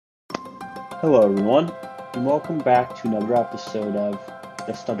Hello, everyone, and welcome back to another episode of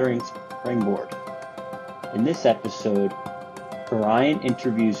the Stuttering Springboard. In this episode, Brian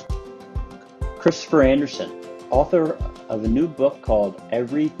interviews Christoper Anderson, author of a new book called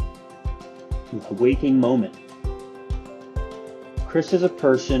Every Waking Moment. Chris is a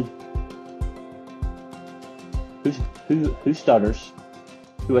person who stutters,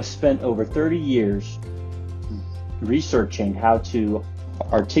 who has spent over 30 years researching how to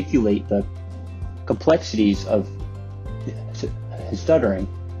articulate the complexities of stuttering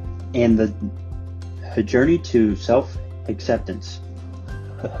and the journey to self-acceptance.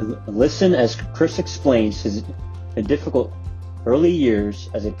 Listen as Chris explains his difficult early years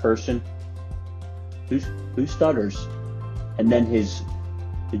as a person who stutters, and then his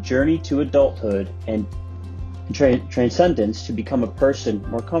journey to adulthood and transcendence to become a person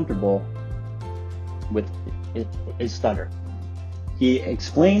more comfortable with his stutter. He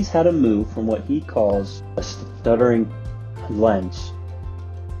explains how to move from what he calls a stuttering lens,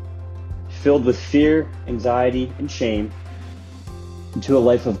 filled with fear, anxiety, and shame, into a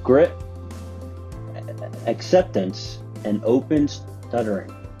life of grit, acceptance, and open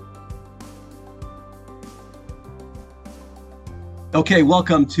stuttering. Okay,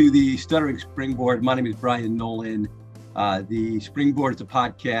 welcome to the Stuttering Springboard. My name is Brian Nolan. The Springboard is a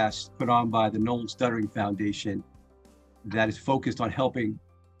podcast put on by the Nolan Stuttering Foundation that is focused on helping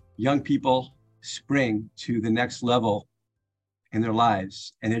young people spring to the next level in their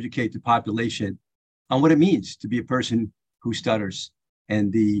lives and educate the population on what it means to be a person who stutters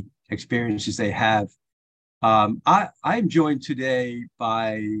and the experiences they have. I'm joined today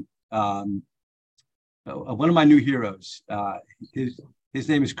by one of my new heroes. His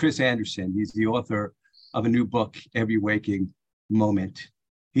name is Chris Anderson. He's the author of a new book, Every Waking Moment.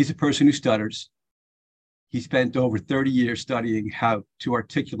 He's a person who stutters. He spent over 30 years studying how to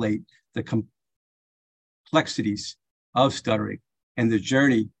articulate the complexities of stuttering and the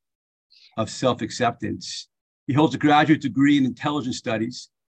journey of self-acceptance. He holds a graduate degree in intelligence studies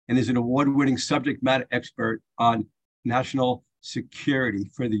and is an award-winning subject matter expert on national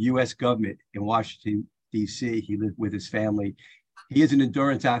security for the U.S. government in Washington, D.C. He lived with his family. He is an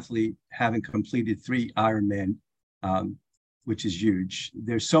endurance athlete, having completed 3 Ironman, which is huge.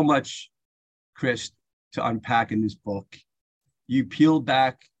 There's so much, Chris, to unpack in this book. You peeled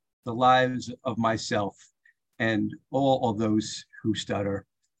back the lives of myself and all of those who stutter.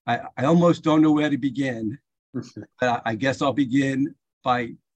 I almost don't know where to begin, but I guess I'll begin by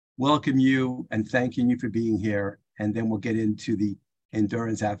welcoming you and thanking you for being here, and then we'll get into the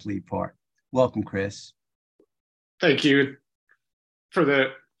endurance athlete part. Welcome, Chris. Thank you for the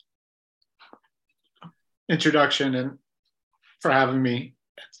introduction and for having me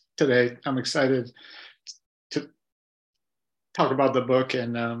today. I'm excited to talk about the book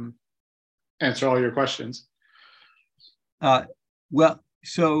and answer all your questions. Well,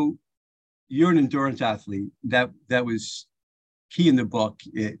 so you're an endurance athlete. That was key in the book.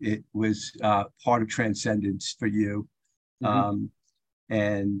 It was part of transcendence for you. Mm-hmm.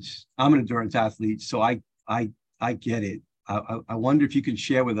 And I'm an endurance athlete, so I get it. I wonder if you can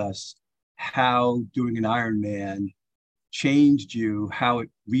share with us how doing an Ironman changed you, how it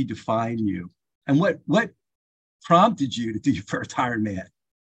redefined you, and what prompted you to do your first Ironman?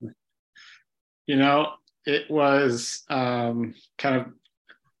 You know, it was kind of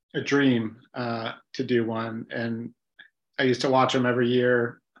a dream to do one. And I used to watch them every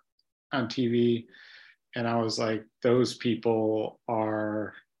year on TV. And I was like, those people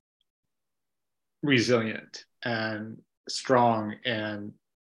are resilient and strong and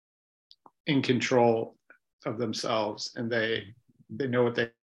in control of themselves. And they know what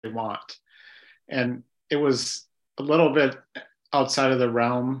they want. And it was a little bit outside of the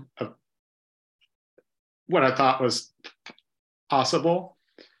realm of what I thought was possible,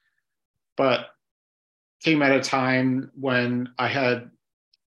 but came at a time when I had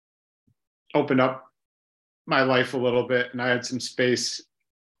opened up my life a little bit and I had some space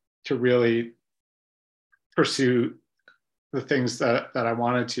to really pursue the things that I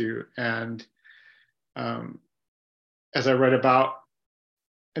wanted to. And as I read about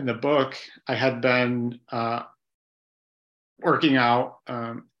in the book, I had been working out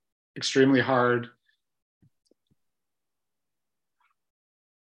extremely hard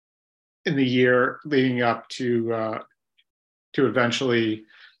in the year leading up to eventually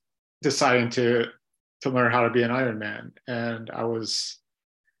deciding to learn how to be an Ironman. And I was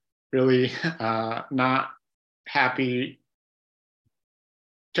really not happy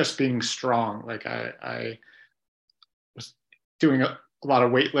just being strong. Like I was doing a lot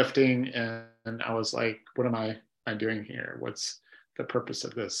of weightlifting, and I was like, what am I doing here? What's the purpose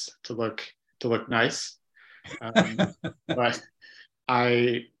of this? To look to look nice. But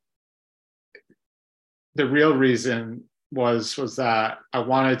the real reason was that I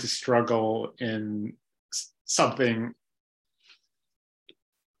wanted to struggle in something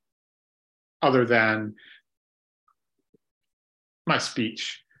other than my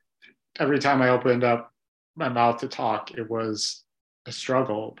speech. Every time I opened up my mouth to talk, it was a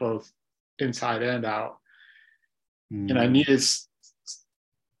struggle, both inside and out. And I needed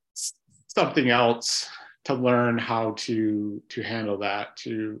something else to learn how to handle that,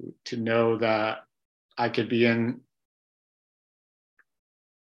 to know that I could be in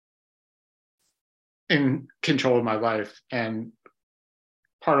control of my life. And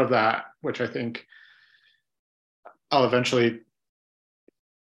part of that, which I think I'll eventually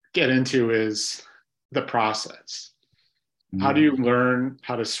get into, is the process. How do you learn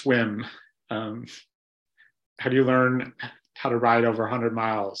how to swim? How do you learn how to ride over 100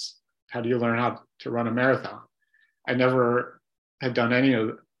 miles? How do you learn how to run a marathon? I never had done any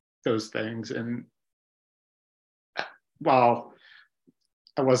of those things. And while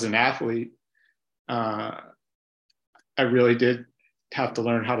I was an athlete, I really did have to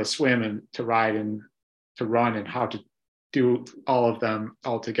learn how to swim and to ride and to run, and how to do all of them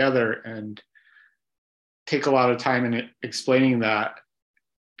all together, and take a lot of time in explaining that,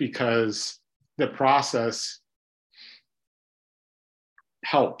 because the process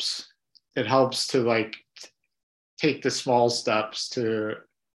helps. It helps to like take the small steps to,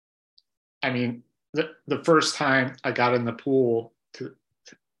 I mean, the first time I got in the pool to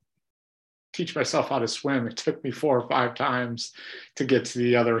teach myself how to swim, it took me 4 or 5 times to get to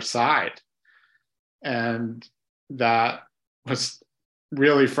the other side. And that was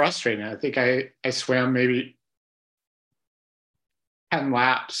really frustrating. I think I swam maybe 10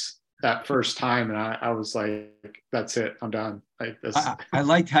 laps that first time, and I was like, that's it, I'm done. Like this. I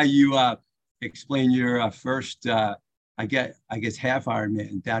liked how you explained your first, I guess half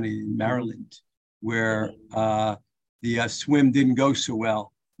Ironman down in Maryland, where the swim didn't go so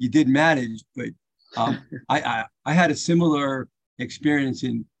well. You did manage, but I had a similar experience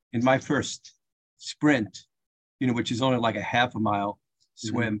in my first sprint, which is only like a half a mile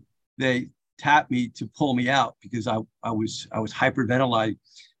swim. Mm-hmm. They tapped me to pull me out because I was hyperventilating.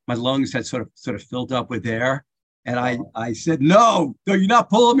 My lungs had sort of filled up with air, and I said, no, you're not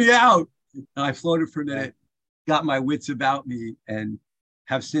pulling me out. And I floated for a minute, got my wits about me, and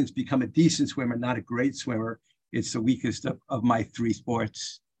have since become a decent swimmer, not a great swimmer. It's the weakest of my 3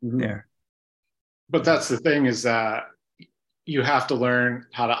 sports there. But that's the thing, is that you have to learn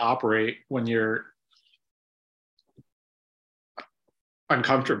how to operate when you're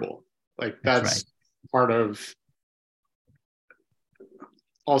uncomfortable. Like that's right. Part of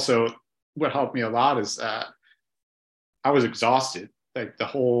also what helped me a lot is that I was exhausted. Like the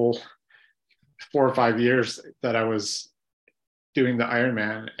whole 4 or 5 years that I was doing the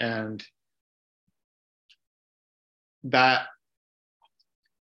Ironman, and that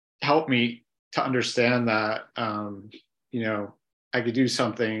helped me to understand that I could do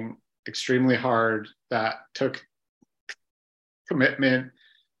something extremely hard that took commitment,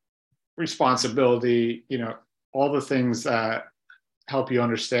 responsibility, all the things that help you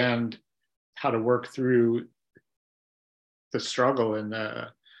understand how to work through the struggle and the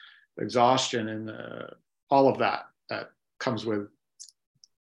exhaustion and all of that comes with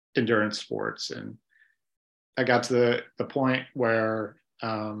endurance sports. And I got to the point where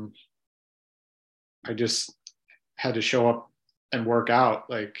I just had to show up and work out.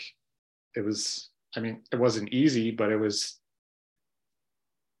 Like it wasn't easy, but it was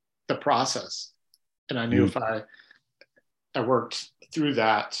the process. And I knew if I worked through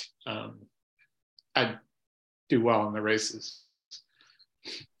that, I'd do well in the races.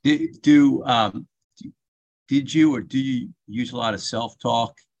 Did you or do you use a lot of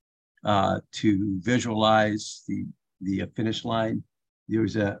self-talk to visualize the finish line? There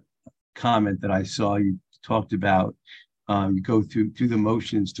was a comment that I saw you talked about. You go through the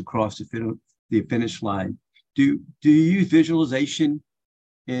motions to cross the finish line. Do you use visualization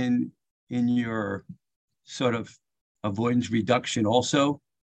in your sort of avoidance reduction also,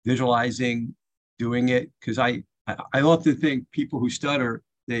 visualizing doing it? Because I often think people who stutter,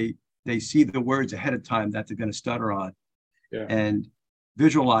 they see the words ahead of time that they're going to stutter on. Yeah. And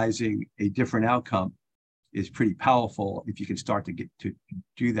visualizing a different outcome is pretty powerful if you can start to get to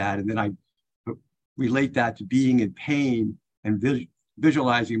do that. And then I relate that to being in pain and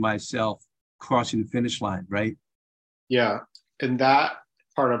visualizing myself crossing the finish line, right? Yeah. And that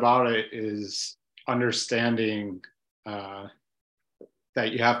part about it is understanding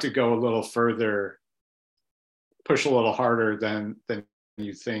that you have to go a little further, push a little harder than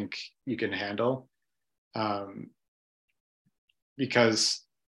you think you can handle, because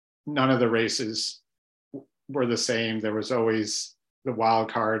none of the races were the same. There was always the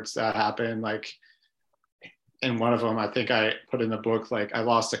wild cards that happened. Like in one of them, I think I put in the book, like I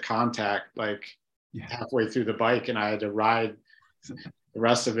lost a contact like halfway through the bike, and I had to ride the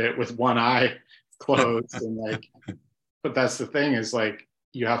rest of it with one eye closed. And like, but that's the thing, is like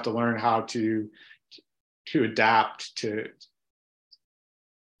you have to learn how to adapt to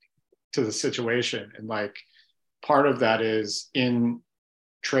the situation. And like part of that is in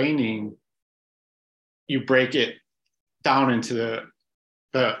training, you break it down into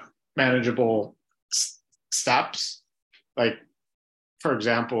the manageable steps. Like, for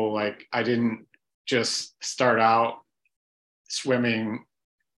example, like I didn't just start out swimming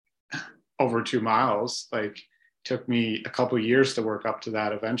over 2 miles. Like took me a couple of years to work up to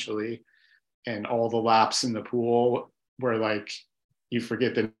that eventually. And all the laps in the pool where like you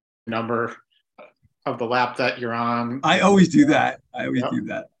forget the number of the lap that you're on. I always do that. I always do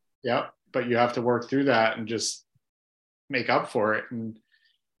that. Yep. But you have to work through that and just make up for it. And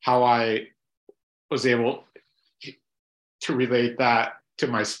how I was able to relate that to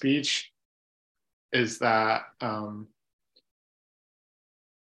my speech is that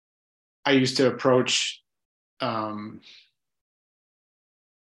I used to approach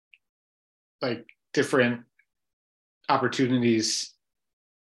like different opportunities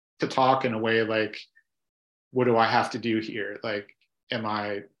to talk in a way like, what do I have to do here? Like, am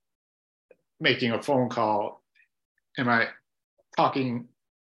I making a phone call? Am I talking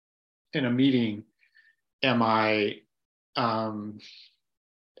in a meeting? Am I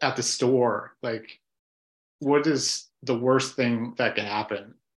at the store? Like, what is the worst thing that can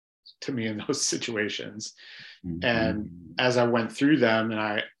happen to me in those situations? Mm-hmm. And as I went through them and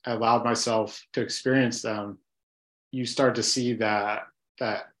I allowed myself to experience them, you start to see that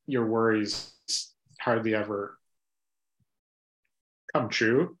your worries hardly ever come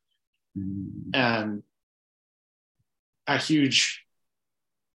true. Mm-hmm. And a huge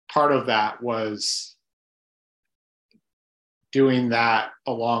part of that was doing that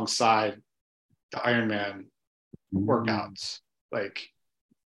alongside the Ironman workouts. Like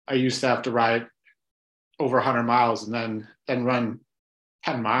I used to have to ride over 100 miles and then run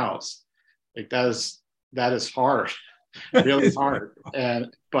 10 miles. Like that is hard, really hard.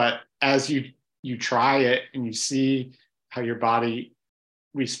 But as you try it and you see how your body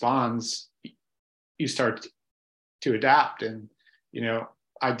responds, you start to adapt. And, you know,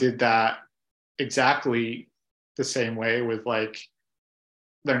 I did that exactly the same way with like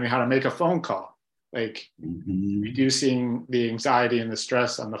learning how to make a phone call, like reducing the anxiety and the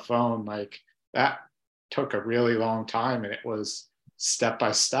stress on the phone. Like that took a really long time, and it was step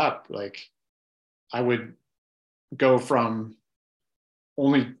by step. Like I would go from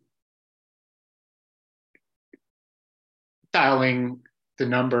only dialing the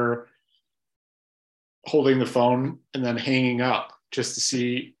number, holding the phone, and then hanging up just to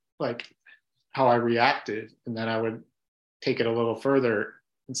see like how I reacted. And then I would take it a little further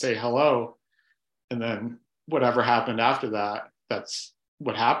and say hello. And then whatever happened after that, that's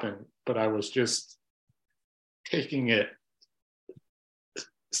what happened. But I was just taking it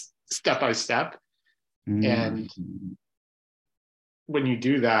step by step. And when you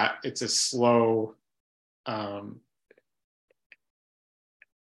do that, it's a slow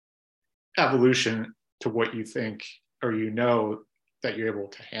evolution to what you think or you know that you're able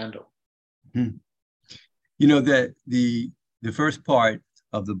to handle. You know, that the first part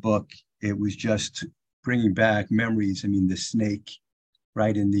of the book, it was just bringing back memories. I mean, the snake,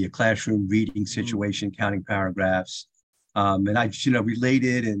 right, in the classroom reading situation, counting paragraphs. And I just,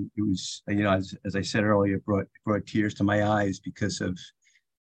 related, and it was, as I said earlier, brought tears to my eyes because of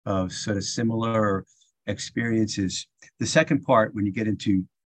sort of similar experiences. The second part, when you get into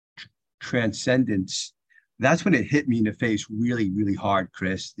transcendence, that's when it hit me in the face really, really hard,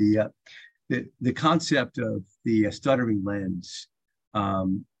 Chris. The concept of the stuttering lens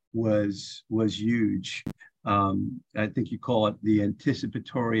was huge. I think you call it the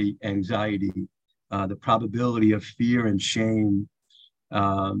anticipatory anxiety, the probability of fear and shame,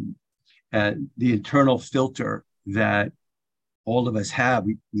 and the internal filter that all of us have.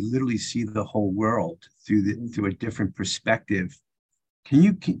 We literally see the whole world through a different perspective. Can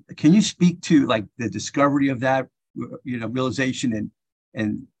you speak to like the discovery of that, realization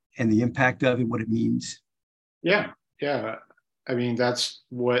and the impact of it, what it means? Yeah. I mean, that's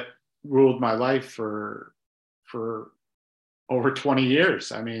what ruled my life for over 20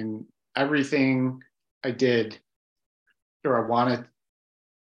 years. I mean, everything I did or I wanted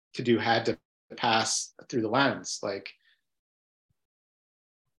to do had to pass through the lens. Like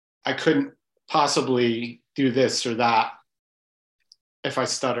I couldn't possibly do this or that if I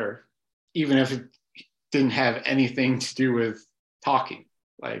stutter, even if it didn't have anything to do with talking.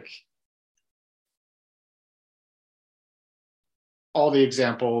 Like, all the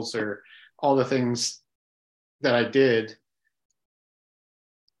examples or all the things that I did,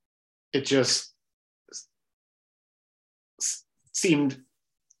 it just seemed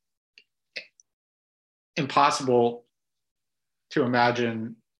impossible to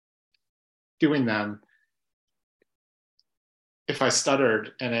imagine doing them if I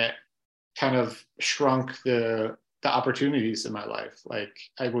stuttered, and it kind of shrunk the opportunities in my life. Like,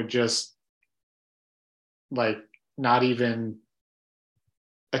 I would just like not even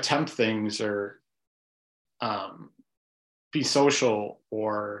attempt things or be social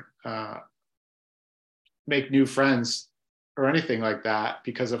or make new friends or anything like that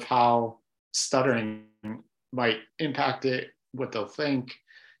because of how stuttering might impact it, what they'll think,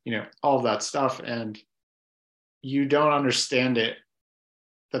 all of that stuff. And you don't understand it,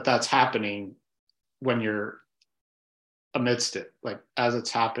 that that's happening when you're amidst it. Like, as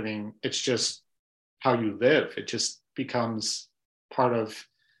it's happening, it's just how you live. It just becomes part of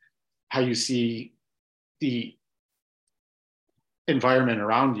how you see the environment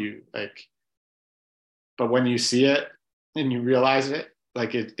around you. Like, but when you see it and you realize it,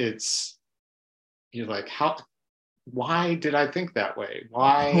 like it's, you're like, why did I think that way?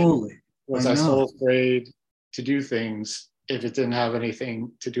 Why Totally. was I so afraid to do things if it didn't have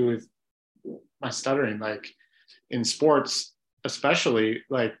anything to do with my stuttering? Like, in sports, especially,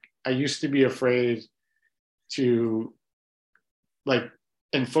 like, I used to be afraid to, like,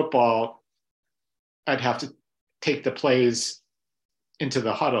 in football, I'd have to take the plays into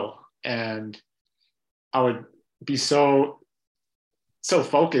the huddle, and I would be so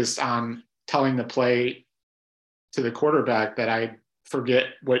focused on telling the play to the quarterback that I'd forget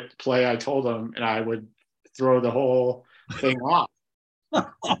what play I told him, and I would throw the whole thing off.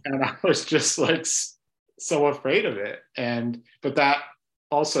 And I was just like so afraid of it. But that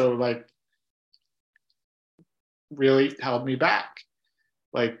also, like, really held me back.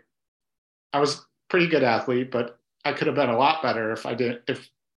 Like, I was a pretty good athlete, but I could have been a lot better if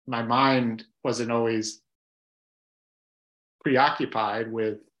my mind wasn't always preoccupied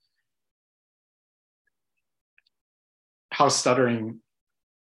with how stuttering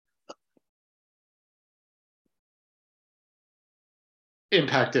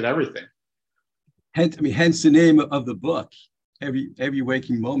impacted everything. Hence the name of the book, every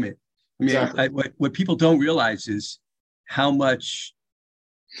waking moment. Exactly. What people don't realize is how much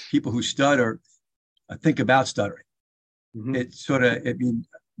people who stutter think about stuttering. Mm-hmm. It's sort of,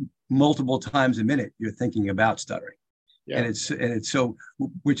 multiple times a minute you're thinking about stuttering. Yeah. And it's so,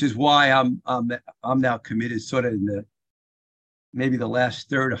 which is why I'm now committed, sort of in maybe the last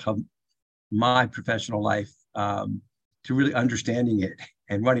third of my professional life, to really understanding it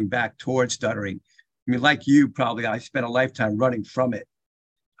and running back towards stuttering. Like you, probably, I spent a lifetime running from it.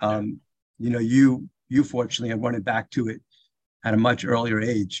 You fortunately are running back to it at a much earlier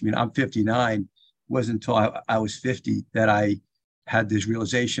age. I'm 59. It wasn't until I was 50 that I had this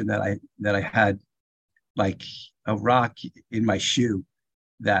realization that I had, like, a rock in my shoe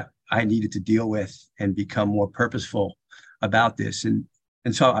that I needed to deal with and become more purposeful about this. And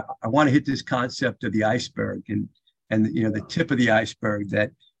so I want to hit this concept of the iceberg, and the tip of the iceberg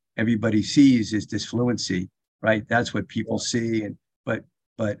that everybody sees is this fluency, right? That's what people see. But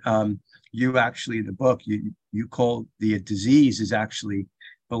you actually, in the book, you call the disease is actually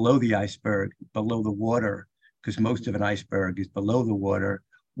below the iceberg, below the water, because most of an iceberg is below the water.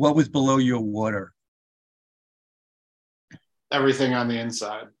 What was below your water? Everything on the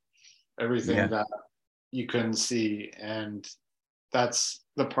inside, everything that you couldn't see. And that's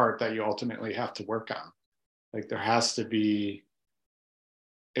the part that you ultimately have to work on. Like, there has to be,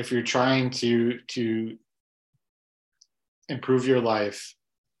 if you're trying to improve your life,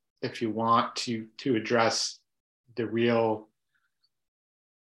 if you want to address the real,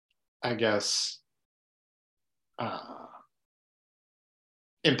 I guess,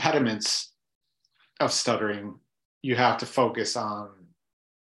 impediments of stuttering, you have to focus on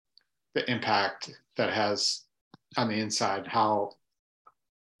the impact that has on the inside, how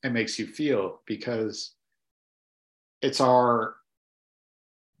it makes you feel, because it's our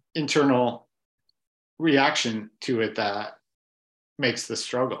internal reaction to it that makes the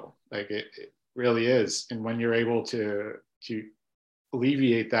struggle. Like, it really is. And when you're able to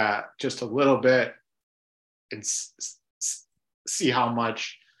alleviate that just a little bit and see how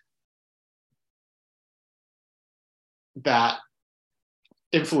much that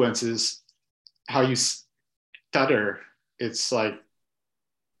influences how you stutter, it's like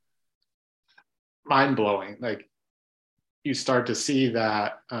mind-blowing. Like, you start to see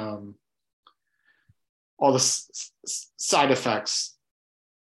that all the side effects,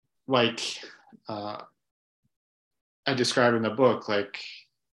 like I describe in the book, like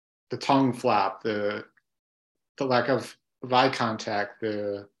the tongue flap, the lack of eye contact,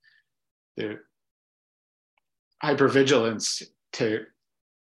 the hypervigilance to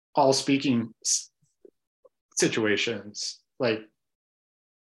all speaking situations. Like,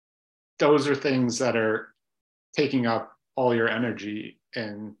 those are things that are taking up all your energy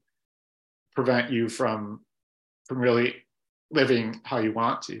and prevent you from really living how you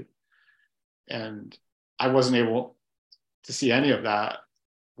want to. And I wasn't able to see any of that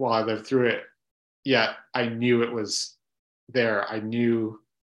while I lived through it, yet I knew it was there. I knew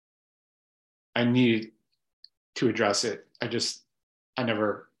I needed to address it. I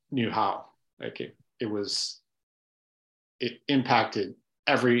never knew how. Like, it impacted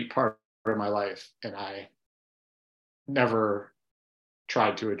every part of my life, and I never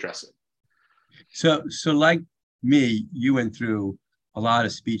tried to address it. So like me, you went through a lot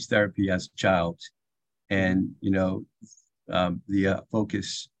of speech therapy as a child, and the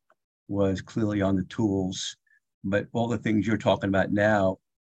focus was clearly on the tools, but all the things you're talking about now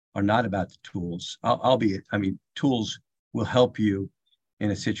are not about the tools. Albeit, I mean, tools will help you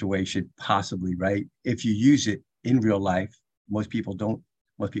in a situation, possibly, right? If you use it in real life. Most people don't.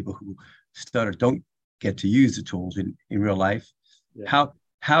 Most people who stutter don't get to use the tools in real life. Yeah.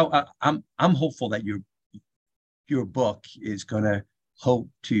 I'm hopeful that your book is going to hope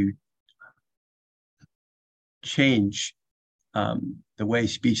to change the way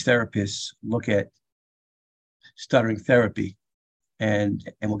speech therapists look at stuttering therapy, and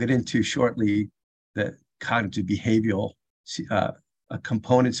we'll get into shortly the cognitive behavioral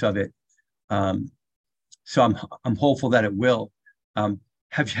components of it. So I'm hopeful that it will.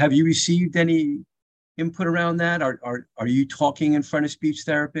 Have you received any input around that? Are you talking in front of speech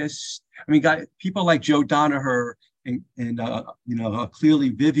therapists? I mean, people like Joe Donaher and clearly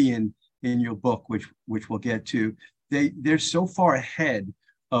Vivian in your book, which we'll get to. They're so far ahead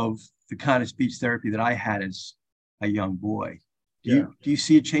of the kind of speech therapy that I had as a young boy. Do you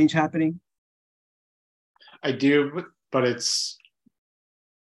see a change happening? I do, but it's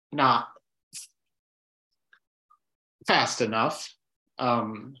not fast enough.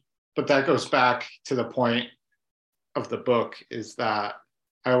 But that goes back to the point of the book, is that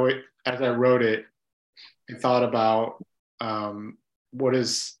as I wrote it, I thought about what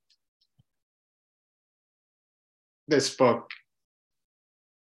is this book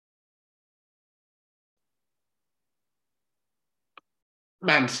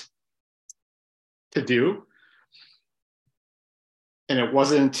meant to do. And it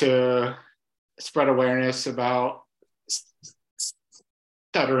wasn't to spread awareness about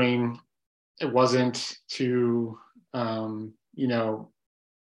stuttering. It wasn't to,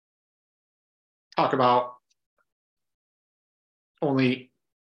 talk about only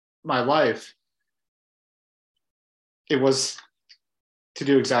my life. It was to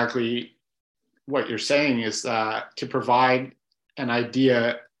do exactly what you're saying, is that to provide an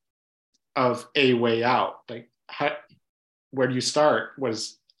idea of a way out. Like, where do you start? What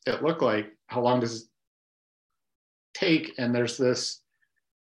does it look like? How long does it take? And there's this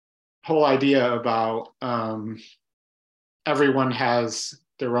whole idea about everyone has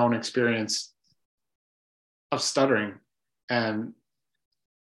their own experience of stuttering. And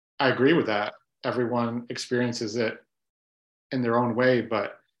I agree with that. Everyone experiences it in their own way,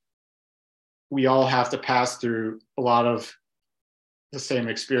 but we all have to pass through a lot of the same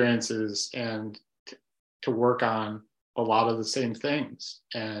experiences and to work on a lot of the same things.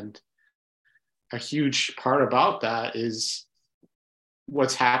 And a huge part about that is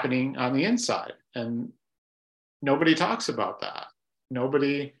what's happening on the inside. And nobody talks about that.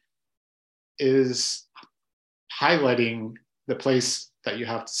 Nobody is highlighting the place that you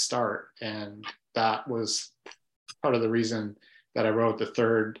have to start. And that was part of the reason that I wrote the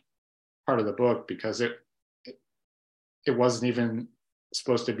third part of the book, because it wasn't even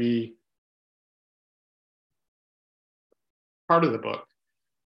supposed to be part of the book.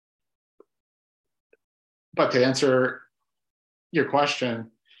 But to answer your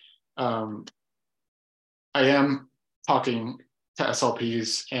question, I am talking to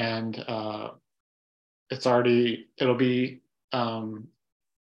SLPs, and it'll be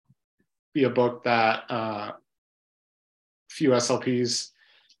a book that few SLPs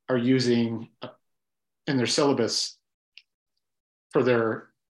are using in their syllabus for their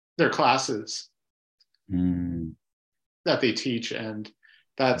classes that they teach. And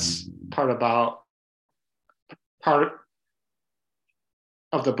that's part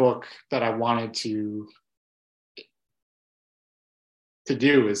of the book that I wanted to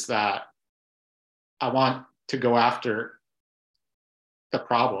do is that I want to go after the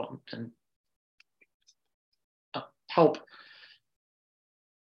problem and help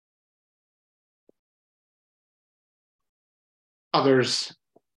others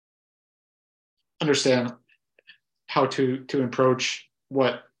understand how to approach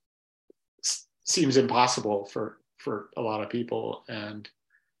what seems impossible for a lot of people. And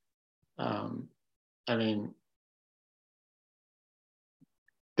I mean,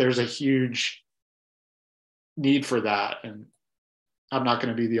 there's a huge need for that, and I'm not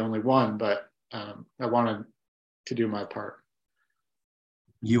going to be the only one, but I wanted to do my part.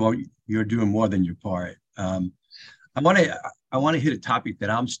 You're doing more than your part. I want to hit a topic that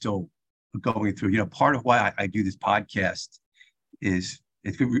I'm still going through. You know, part of why I do this podcast is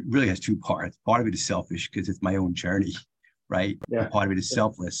it really has two parts. Part of it is selfish because it's my own journey, right? Yeah. And part of it is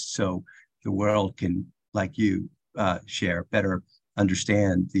selfless, so the world can, like you, share, better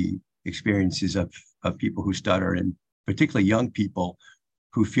understand the experiences of people who stutter, and particularly young people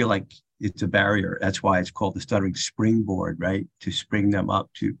who feel like it's a barrier. That's why it's called the Stuttering Springboard, right? To spring them up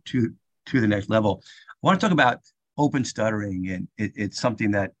to the next level. I want to talk about open stuttering, and it's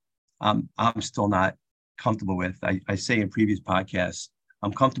something that I'm still not comfortable with. I say in previous podcasts,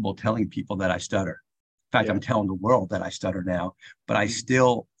 I'm comfortable telling people that I stutter. In fact, I'm telling the world that I stutter now, but I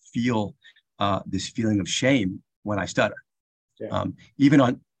still feel this feeling of shame when I stutter. Yeah. Even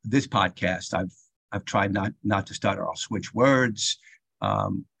on this podcast, I've tried not to stutter. I'll switch words,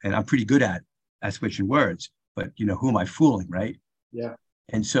 and I'm pretty good at switching words. But you know, who am I fooling, right? Yeah.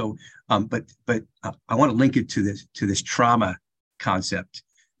 And so, but I want to link it to this trauma concept.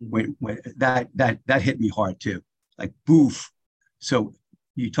 When that hit me hard too, like boof. So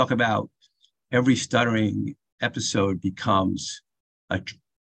you talk about every stuttering episode becomes a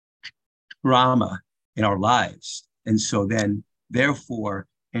trauma in our lives, and so then therefore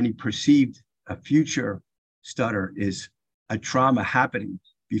any perceived future stutter is a trauma happening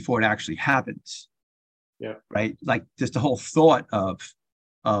before it actually happens. Yeah. Right. Like just the whole thought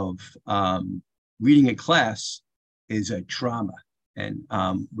of reading in class is a trauma. And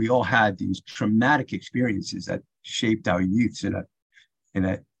we all had these traumatic experiences that shaped our youths in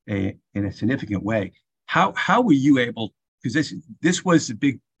a significant way. How were you able? Because this was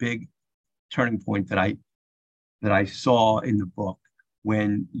the big turning point that I saw in the book,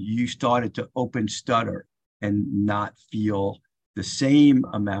 when you started to open stutter and not feel the same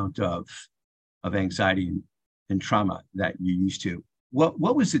amount of anxiety and trauma that you used to. What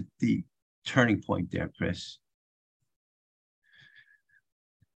was the turning point there, Chris?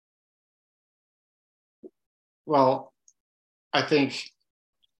 Well, I think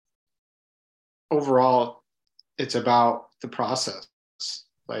overall it's about the process.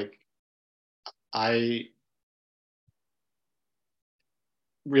 Like, I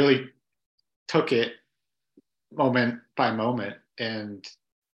really took it moment by moment, and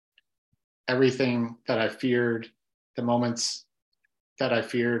everything that I feared, the moments that I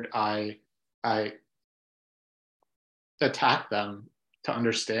feared, I attacked them to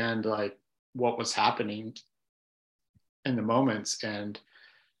understand like what was happening in the moments. And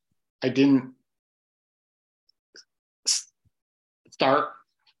I didn't start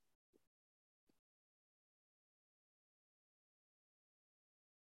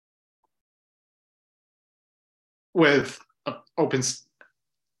with open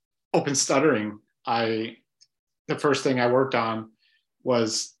stuttering. The first thing I worked on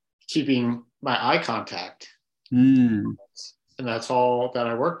was keeping my eye contact. And that's all that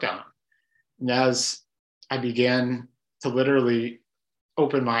I worked on. And as I began to literally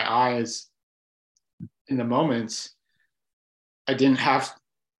open my eyes in the moments, I didn't have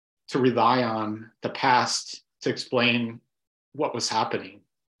to rely on the past to explain what was happening.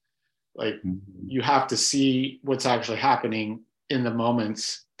 Like, you have to see what's actually happening in the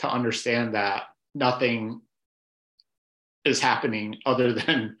moments to understand that nothing is happening other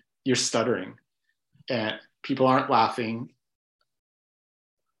than you're stuttering, and people aren't laughing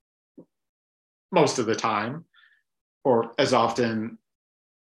most of the time, or as often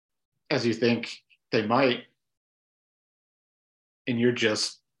as you think they might, and you're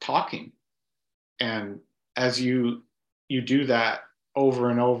just talking. And as you do that over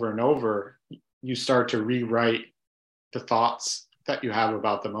and over and over, you start to rewrite the thoughts that you have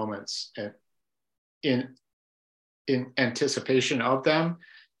about the moments, and in anticipation of them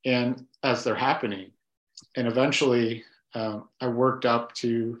and as they're happening. And eventually I worked up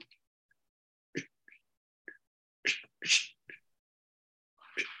to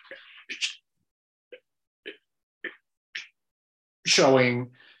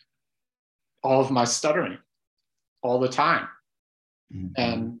showing all of my stuttering all the time. Mhm.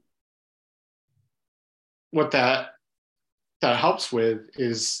 And what that helps with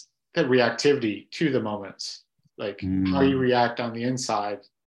is the reactivity to the moments, like how you react on the inside,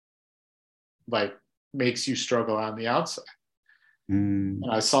 like makes you struggle on the outside. And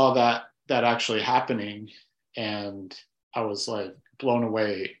I saw that actually happening, and I was like blown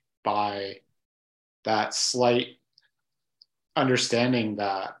away by that slight understanding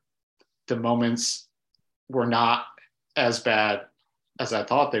that the moments were not as bad as I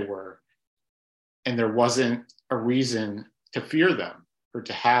thought they were, and there wasn't a reason to fear them or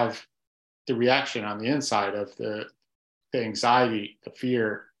to have the reaction on the inside of the anxiety, the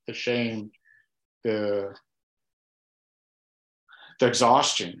fear, the shame, the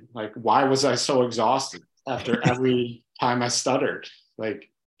exhaustion. Like, why was I so exhausted after every time I stuttered?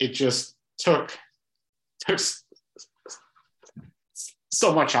 Like, it just took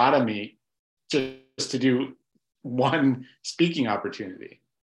so much out of me just to do one speaking opportunity.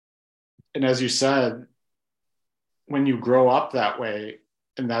 And as you said, when you grow up that way,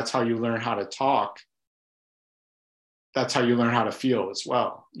 and that's how you learn how to talk, that's how you learn how to feel as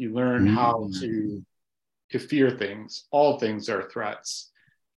well. You learn how to fear things. All things are threats.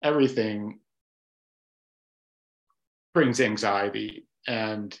 Everything brings anxiety,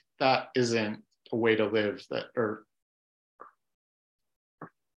 and that isn't a way to live that or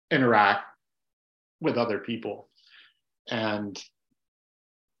interact with other people. And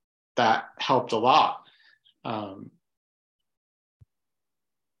that helped a lot. And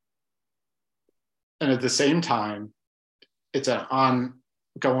at the same time, it's an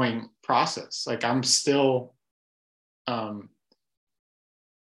ongoing process. Like, I'm still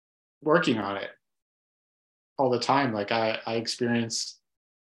working on it all the time. Like, I experience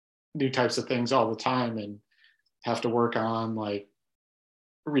new types of things all the time and have to work on like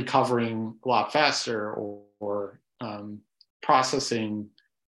recovering a lot faster or processing,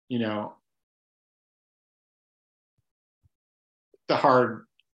 you know, the hard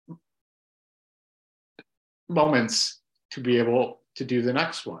moments to be able to do the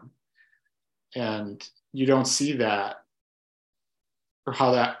next one. And you don't see that or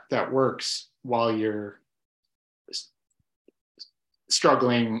how that works while you're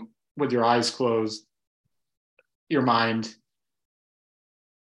struggling with your eyes closed, your mind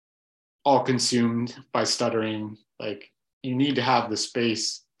all consumed by stuttering. Like, you need to have the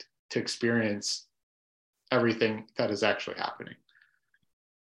space to experience everything that is actually happening.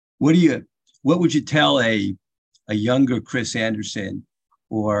 What would you tell a younger Chris Anderson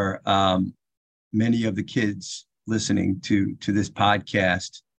or many of the kids listening to this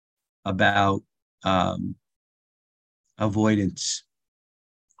podcast about avoidance?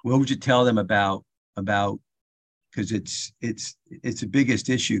 What would you tell them about because it's the biggest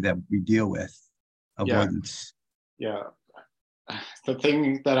issue that we deal with, avoidance. Yeah. The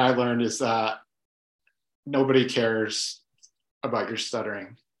thing that I learned is that nobody cares about your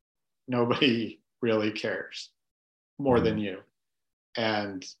stuttering. Nobody really cares more than you.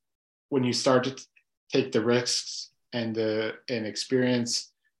 And when you start to take the risks and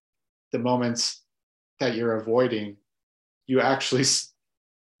experience the moments that you're avoiding, you actually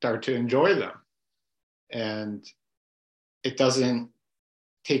start to enjoy them. And it doesn't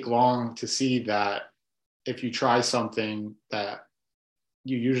take long to see that if you try something that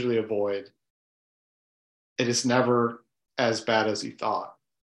you usually avoid, it is never as bad as you thought.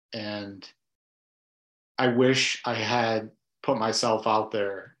 And I wish I had put myself out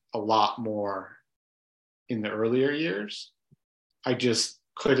there a lot more in the earlier years. I just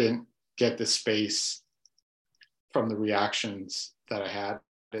couldn't get the space from the reactions that I had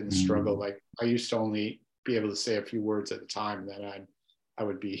in the struggle. Like, I used to only be able to say a few words at a time, then I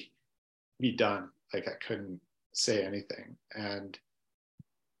would be done. Like, I couldn't say anything. And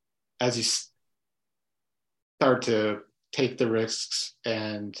as you start to take the risks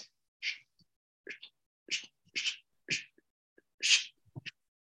and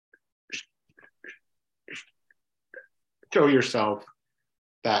show yourself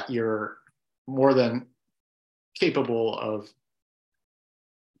that you're more than capable of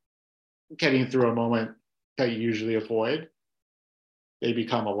getting through a moment that you usually avoid, they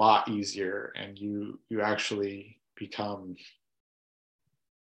become a lot easier, and you actually become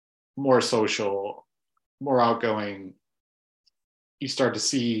more social, more outgoing. You start to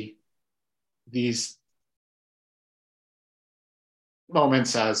see these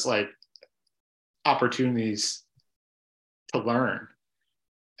moments as like opportunities to learn.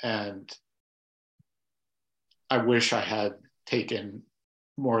 And I wish I had taken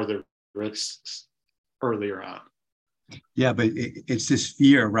more of the risks earlier on. Yeah, but it's this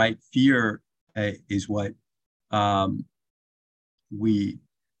fear, right? Fear is what we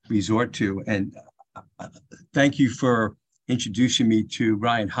resort to. And thank you for introducing me to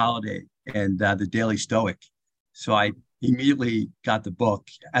Ryan Holiday and the Daily Stoic. So I immediately got the book.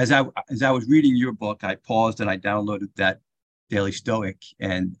 As I was reading your book, I paused and I downloaded that Daily Stoic,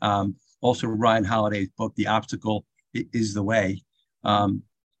 and also Ryan Holiday's book, The Obstacle is the Way. I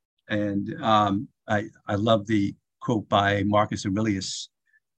love the quote by Marcus Aurelius,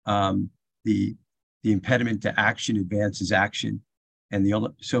 the impediment to action advances action, and the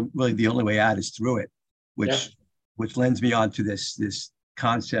only way out is through it, Yeah. which lends me on to this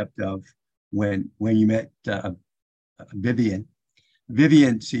concept of when you met Vivian.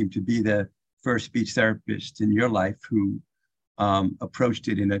 Vivian seemed to be the first speech therapist in your life who approached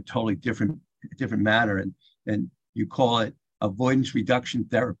it in a totally different manner, and you call it avoidance reduction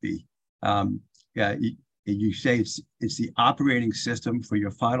therapy. Yeah, you say it's the operating system for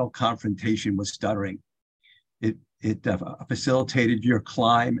your final confrontation with stuttering. It facilitated your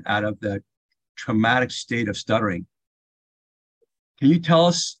climb out of the traumatic state of stuttering. Can you tell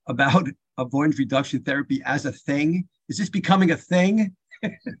us about avoidance reduction therapy as a thing? Is this becoming a thing?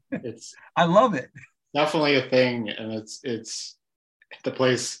 It's I love it. definitely a thing, and it's the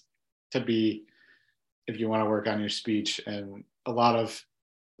place to be if you want to work on your speech. And a lot of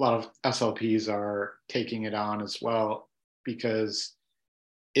SLPs are taking it on as well, because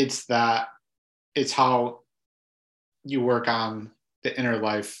it's how you work on the inner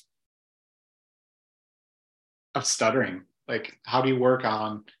life of stuttering. Like, how do you work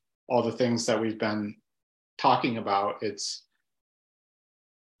on all the things that we've been talking about? It's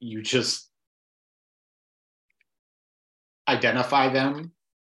you just identify them,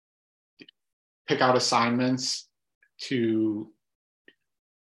 pick out assignments to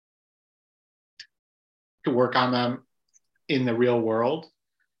work on them in the real world,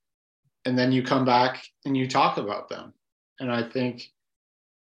 and then you come back and you talk about them. And I think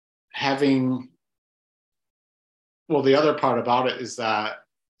the other part about it is that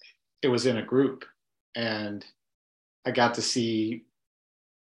it was in a group, and I got to see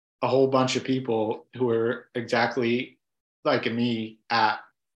a whole bunch of people who were exactly like me at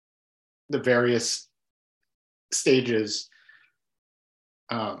the various stages,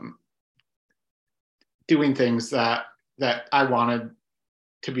 doing things that I wanted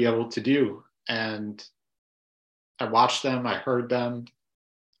to be able to do. And I watched them, I heard them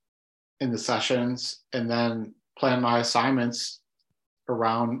in the sessions, and then planned my assignments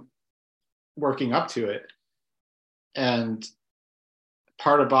around working up to it. And a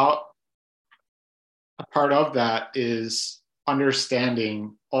part of that is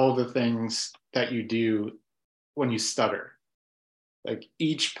understanding all the things that you do when you stutter. Like,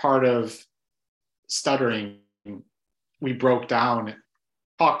 each part of stuttering we broke down,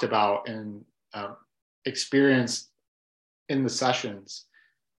 talked about, and experienced in the sessions.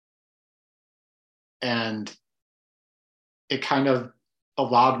 And it kind of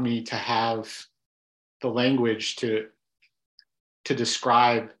allowed me to have the language to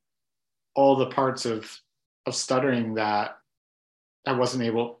describe all the parts of stuttering that I wasn't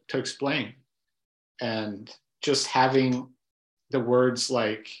able to explain. And just having the words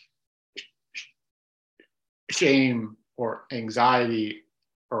like shame or anxiety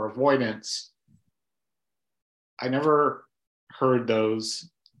or avoidance, I never heard those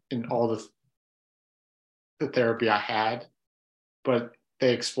in all the therapy I had, but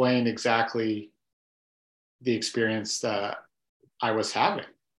they explained exactly the experience that I was having.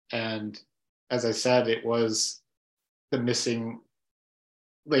 And as I said, it was the missing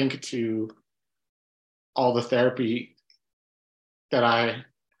link to all the therapy that I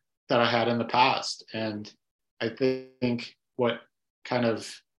had in the past. And I think what kind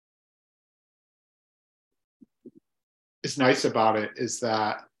of is nice about it is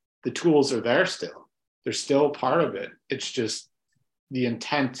that the tools are there still. They're still part of it. It's just the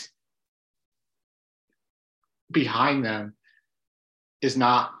intent behind them is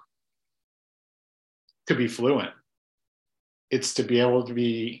not to be fluent. It's to be able to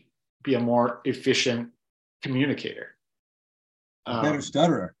be a more efficient communicator. A better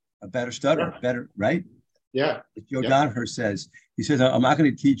stutterer, Yeah. better, right? Yeah. Joe Donaher says, I'm not going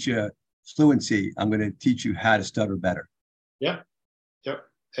to teach you fluency. I'm going to teach you how to stutter better. Yeah. Yep.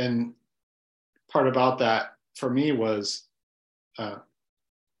 And part about that for me was,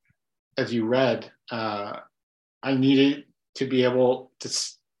 as you read, I needed to be able to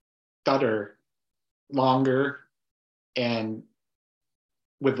stutter longer and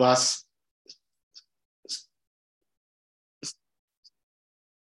with less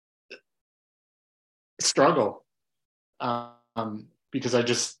struggle. because I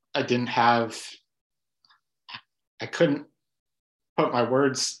couldn't put my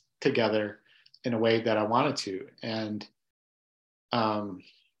words together in a way that I wanted to. And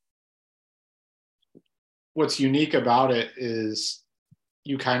what's unique about it is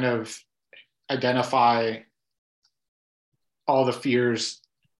you kind of identify all the fears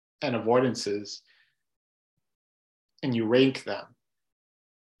and avoidances, and you rank them,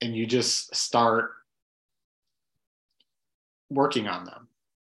 and you just start working on them.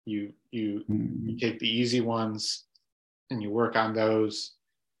 You take the easy ones and you work on those,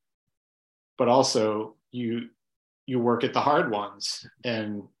 but also you work at the hard ones.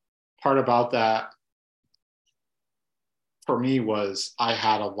 And part about that for me was I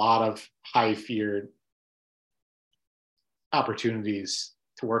had a lot of high feared opportunities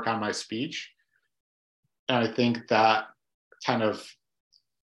to work on my speech. And I think that kind of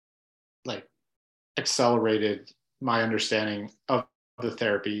like accelerated my understanding of the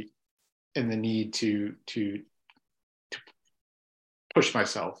therapy and the need to push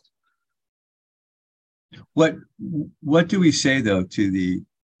myself. What do we say though to the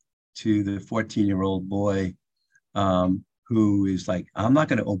 14-year-old boy who is like, I'm not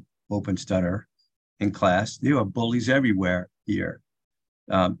going to open stutter in class. There are bullies everywhere here.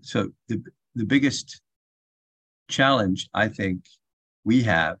 So the biggest challenge I think we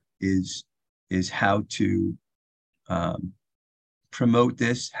have is how to promote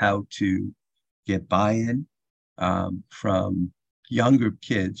this, how to get buy-in from younger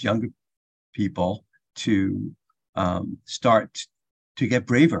kids, younger people to start to get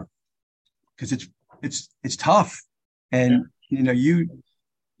braver, because it's tough. And you know, you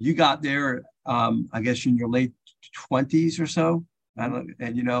got there I guess in your late 20s or so, and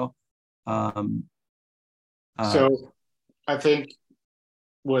you know so I think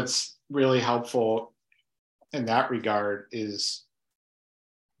what's really helpful in that regard is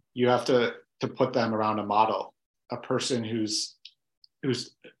you have to put them around a model, a person who's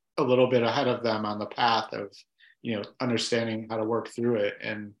a little bit ahead of them on the path of, you know, understanding how to work through it.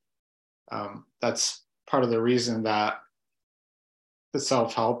 And that's part of the reason that the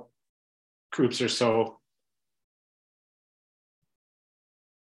self-help groups are so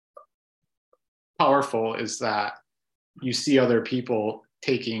powerful, is that you see other people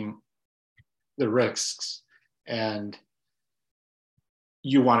taking the risks and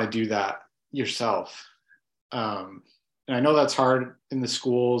you want to do that yourself. And I know that's hard in the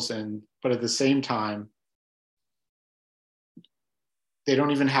schools, but at the same time, they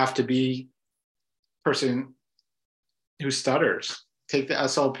don't even have to be a person who stutters. Take the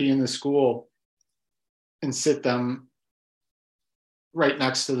SLP in the school and sit them right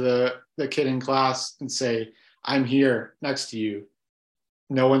next to the kid in class and say, I'm here next to you.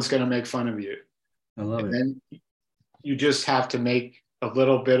 No one's going to make fun of you. I love it. Then you just have to make a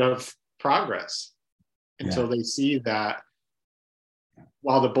little bit of progress until they see that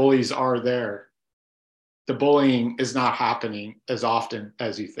while the bullies are there, the bullying is not happening as often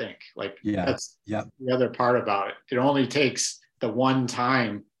as you think. Like that's the other part about it. It only takes the one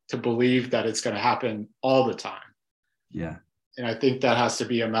time to believe that it's going to happen all the time. Yeah. And I think that has to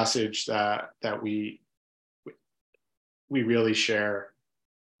be a message that we really share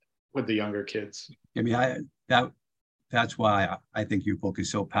with the younger kids. I mean, that's why I think your book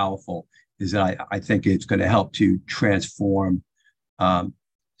is so powerful, is that I think it's going to help to transform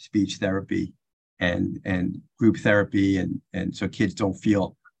speech therapy and group therapy, and so kids don't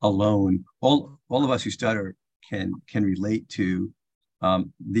feel alone. All of us who stutter can relate to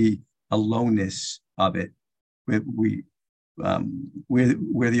the aloneness of it. We're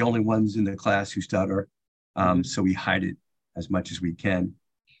the only ones in the class who stutter, so we hide it as much as we can.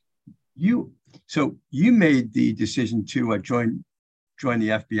 So you made the decision to join the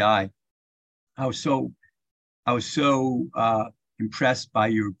FBI. I was so impressed by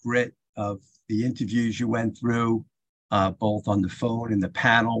your grit of the interviews you went through, both on the phone and the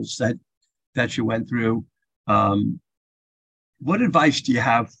panels that you went through. What advice do you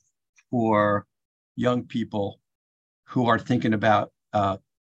have for young people who are thinking about a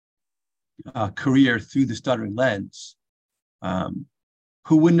career through the stuttering lens,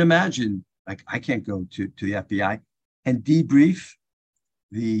 who wouldn't imagine, like, I can't go to the FBI and debrief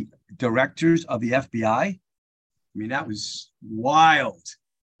the directors of the FBI? I mean, that was wild.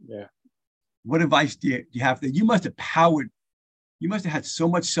 Yeah. What advice do you have? That you must have had so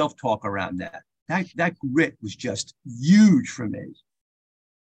much self-talk around that. That grit was just huge for me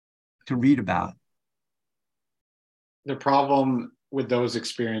to read about. The problem with those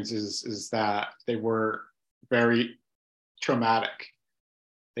experiences is that they were very traumatic.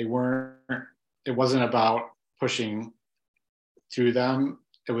 It wasn't about pushing through them,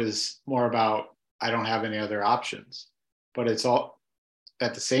 it was more about, I don't have any other options. But it's all,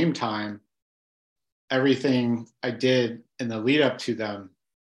 at the same time, everything I did in the lead up to them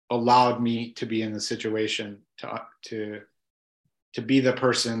allowed me to be in the situation to be the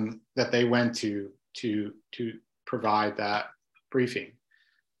person that they went to provide that briefing.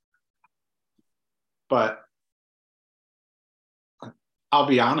 But I'll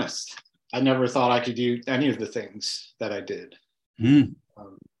be honest, I never thought I could do any of the things that I did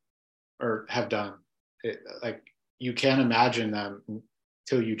or have done. Like, you can't imagine them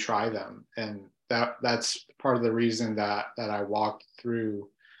until you try them. And that's part of the reason that I walked through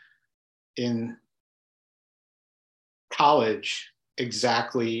in college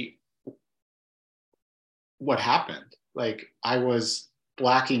exactly what happened. Like, I was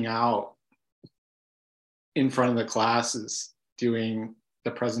blacking out in front of the classes doing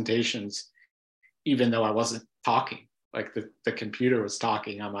the presentations, even though I wasn't talking. Like, the computer was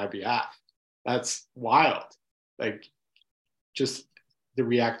talking on my behalf. That's wild. Like, just the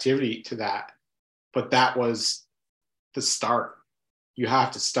reactivity to that. But that was the start. You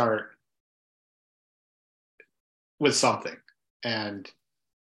have to start with something. And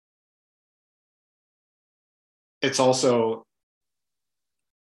it's also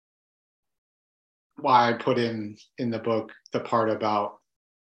why I put in the book the part about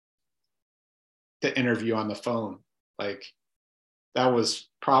the interview on the phone. Like, that was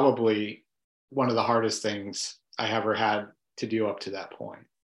probably one of the hardest things I ever had to do up to that point.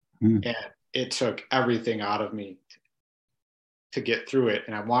 And it took everything out of me to get through it.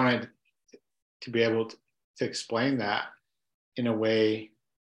 And I wanted to be able to explain that in a way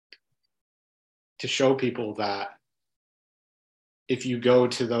to show people that if you go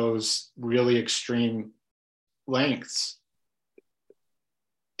to those really extreme lengths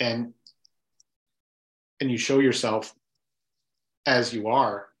and you show yourself as you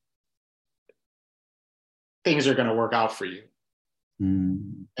are, things are going to work out for you.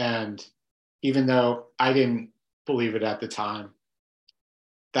 And even though I didn't believe it at the time,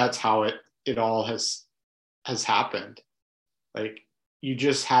 that's how it all has happened. Like, you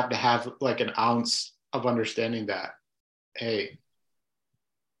just have to have like an ounce of understanding that, hey,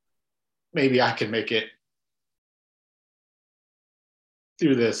 maybe I can make it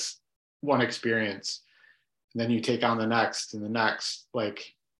through this one experience. And then you take on the next and the next.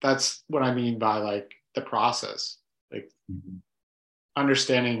 Like, that's what I mean by like the process. Like,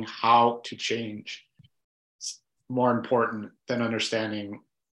 understanding how to change is more important than understanding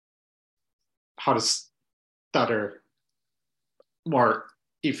how to stutter more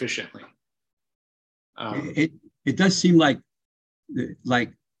efficiently. It does seem like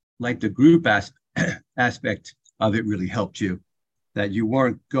the group aspect of it really helped you, that you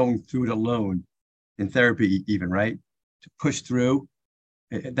weren't going through it alone in therapy even, right? To push through.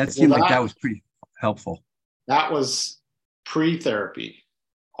 That seemed like that was pretty helpful. That was pre-therapy.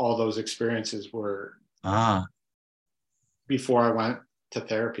 All those experiences were before I went to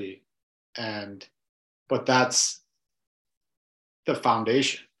therapy. But that's the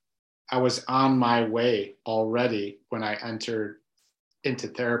foundation. I was on my way already when I entered into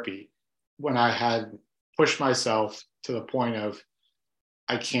therapy, when I had pushed myself to the point of,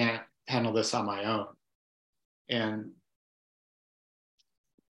 I can't handle this on my own. And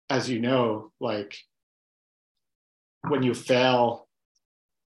as you know, like, when you fail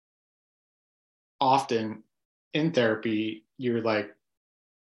often in therapy, you're like,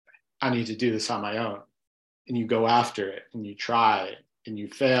 I need to do this on my own. And you go after it and you try and you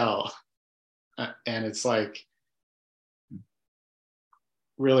fail. And it's like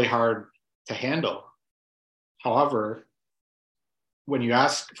really hard to handle. However, when you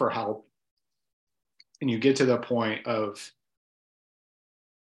ask for help and you get to the point of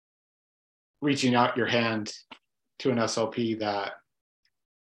reaching out your hand to an SLP that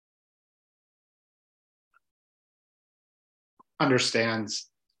understands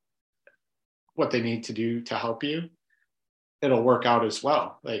what they need to do to help you, it'll work out as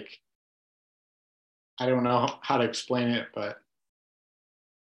well. Like, I don't know how to explain it, but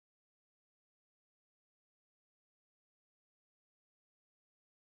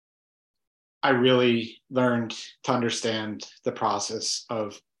I really learned to understand the process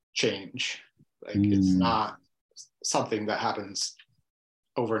of change. Like, it's not something that happens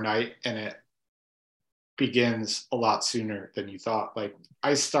overnight, and it begins a lot sooner than you thought. Like,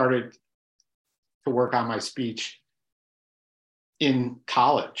 I started to work on my speech in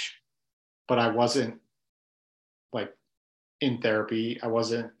college, but I wasn't like in therapy. I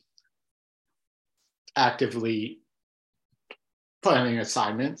wasn't actively planning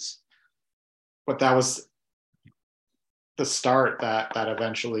assignments, but that was the start that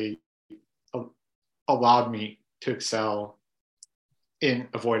eventually allowed me to excel in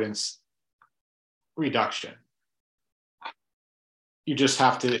avoidance reduction. You just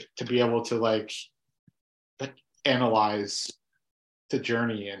have to be able to like analyze the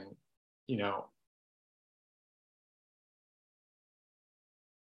journey, and you know,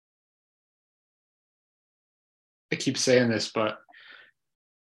 I keep saying this, but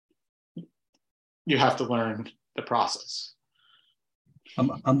you have to learn the process. I'm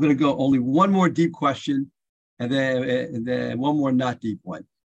going to go only one more deep question, and then one more not deep one.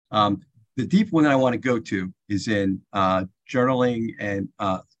 The deep one that I want to go to is in journaling and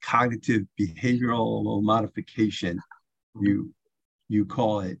cognitive behavioral modification. You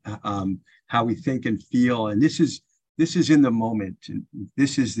call it how we think and feel, and this is in the moment, and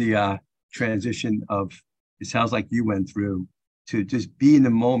this is the transition of. It sounds like you went through to just be in the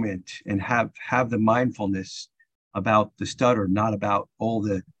moment and have the mindfulness about the stutter, not about all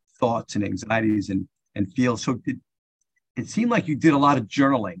the thoughts and anxieties and feels. So it seemed like you did a lot of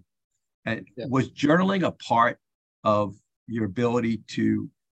journaling. And was journaling a part of your ability to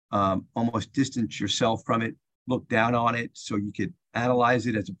almost distance yourself from it, look down on it, so you could analyze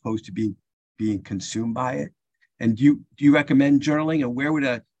it as opposed to being consumed by it? And do you recommend journaling, and where would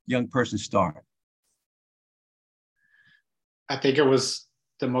a young person start? I think it was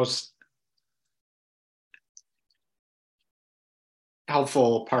the most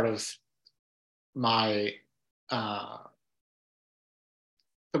helpful part of my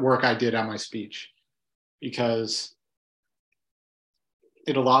the work I did on my speech, because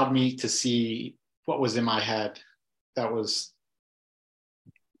it allowed me to see what was in my head that was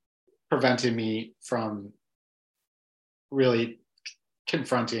preventing me from really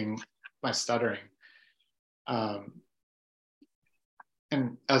confronting my stuttering.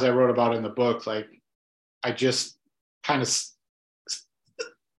 And as I wrote about in the book, like I just kind of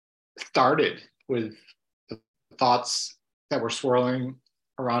started with the thoughts that were swirling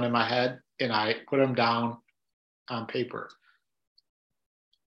around in my head, and I put them down on paper.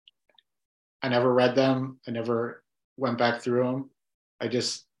 I never read them. I never went back through them. I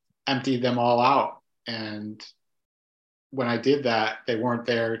just emptied them all out. And when I did that, they weren't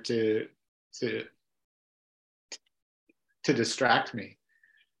there to distract me.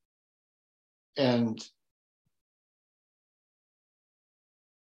 And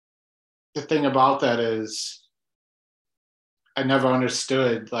the thing about that is I never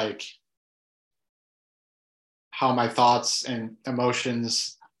understood like how my thoughts and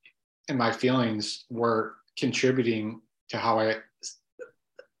emotions and my feelings were contributing to how I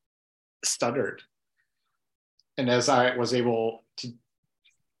stuttered. And as I was able to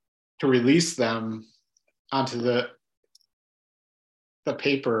release them onto the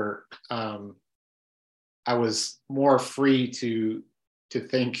paper, I was more free to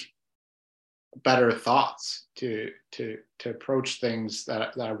think better thoughts, to approach things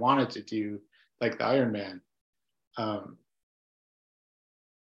that I wanted to do, like the Iron Man.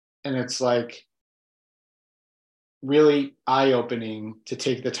 And it's like really eye-opening to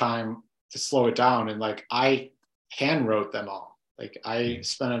take the time to slow it down. And like I hand wrote them all. Like I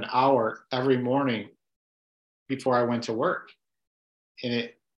spent an hour every morning before I went to work. And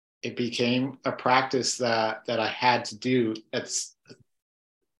it became a practice that I had to do at the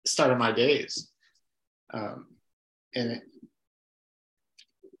start of my days. And it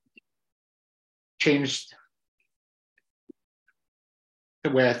changed the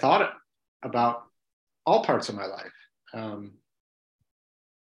way I thought about all parts of my life.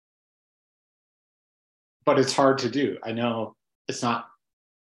 But it's hard to do. I know it's not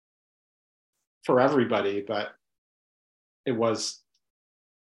for everybody, but it was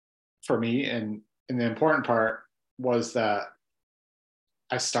for me. And the important part was that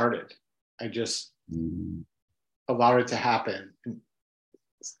I started. I just allowed it to happen and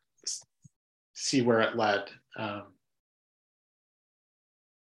see where it led.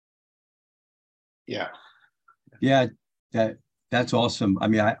 Yeah, that's awesome. I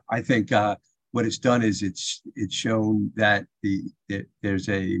mean, I think what it's done is it's shown that there's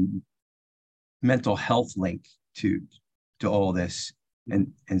a mental health link to all this,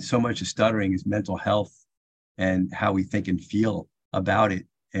 and so much of stuttering is mental health and how we think and feel about it,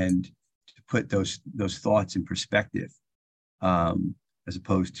 and to put those thoughts in perspective, as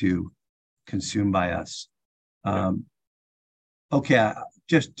opposed to consumed by us. Okay,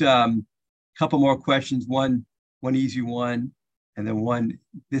 just couple more questions. One easy one, and then one.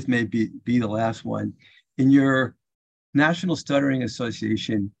 This may be the last one. In your National Stuttering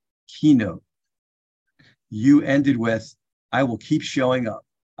Association keynote, you ended with, "I will keep showing up.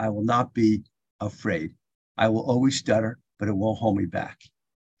 I will not be afraid. I will always stutter. but it won't hold me back.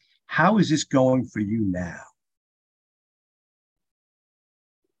 How is this going for you now?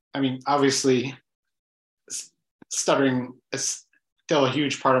 I mean, obviously, stuttering is still a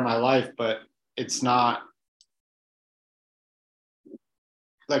huge part of my life, but it's not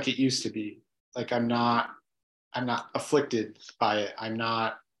like it used to be. Like I'm not afflicted by it. I'm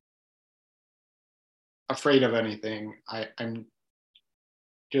not afraid of anything. I'm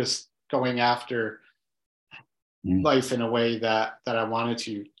just going after life in a way that I wanted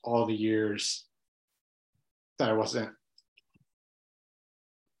to all the years that I wasn't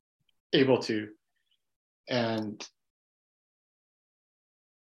able to. And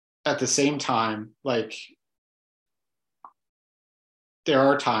at the same time, like there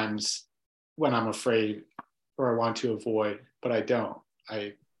are times when I'm afraid or I want to avoid, but I don't.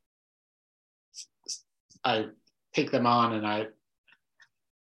 I take them on and I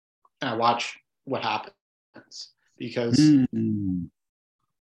watch what happens, because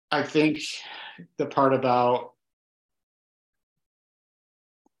I think the part about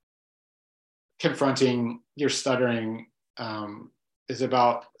confronting your stuttering is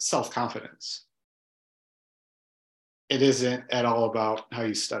about self-confidence. It isn't at all about how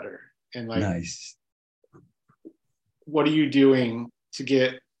you stutter. And like, nice. What are you doing to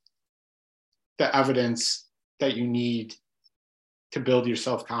get the evidence that you need to build your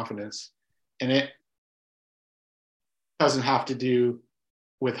self-confidence? And it doesn't have to do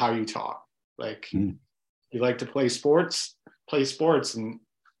with how you talk. Like you like to play sports and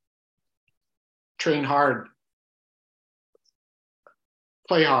train hard,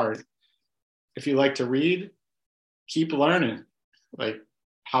 play hard. If you like to read, keep learning. Like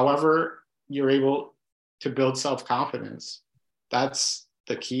however you're able to build self-confidence, that's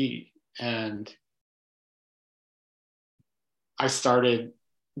the key. And I started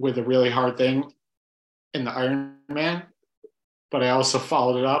with a really hard thing in the Ironman, but I also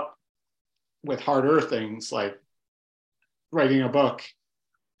followed it up with harder things like writing a book,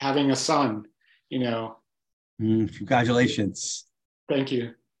 having a son, you know. Congratulations. Thank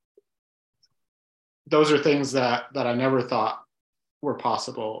you. Those are things that I never thought were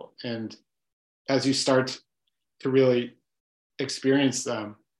possible. And as you start to really experience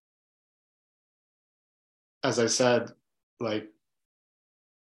them, as I said, like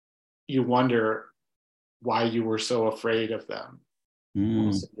you wonder why you were so afraid of them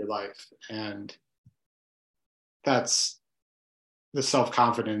most of your life. And that's the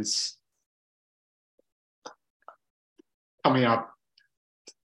self-confidence coming up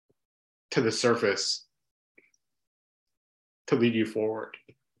to the surface to lead you forward.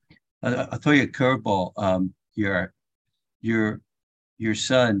 I'll throw you a curveball. Your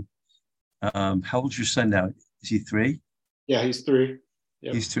son, how old's your son now? Is he 3? Yeah, he's 3.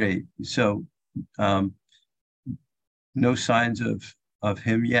 Yep. He's 3. So no signs of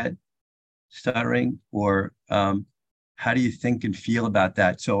him yet stuttering, or how do you think and feel about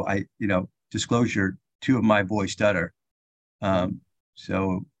that? So disclosure, 2 of my boys stutter.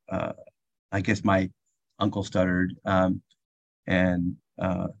 So I guess my uncle stuttered. And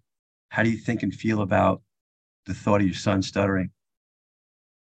how do you think and feel about the thought of your son stuttering?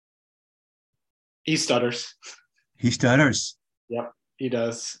 He stutters. He stutters. Yep, he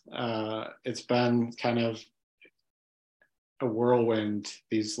does. It's been kind of a whirlwind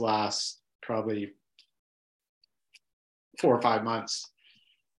these last probably 4 or 5 months.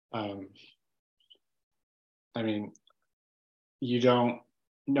 I mean, you don't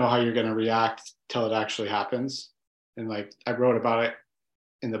know how you're going to react till it actually happens. And like I wrote about it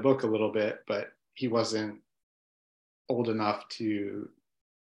in the book a little bit, but he wasn't old enough to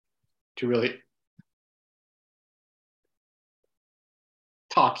really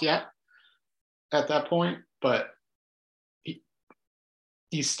talk yet at that point. But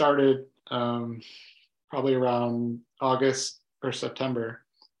he started probably around August or September.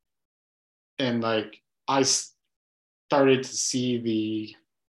 And like I started to see the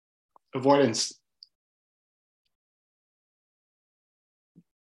avoidance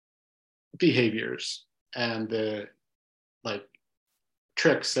behaviors and the like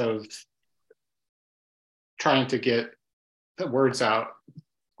tricks of trying to get the words out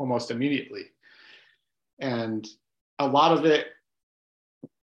almost immediately. And a lot of it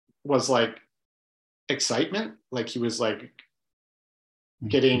was like excitement, like he was like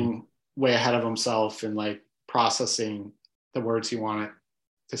getting way ahead of himself and like processing the words he wanted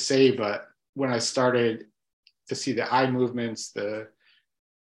to say. But when I started to see the eye movements, the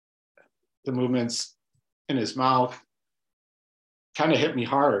movements in his mouth, kind of hit me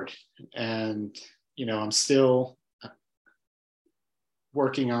hard. And I'm still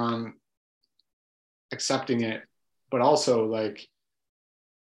working on accepting it but also like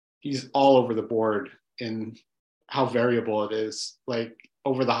he's all over the board in how variable it is. Like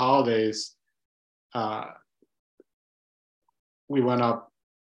over the holidays, we went up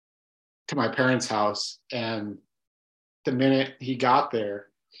to my parents' house, and the minute he got there,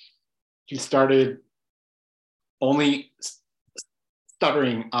 he started only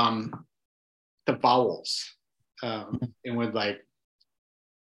stuttering on the vowels, and would like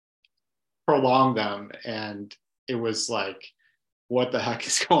prolong them. And it was like, what the heck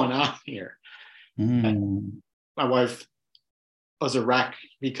is going on here? And my wife was a wreck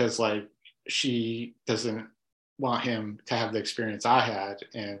because like she doesn't want him to have the experience I had.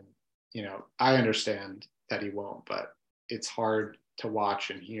 And, you know, I understand that he won't, but it's hard to watch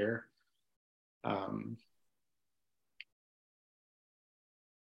and hear.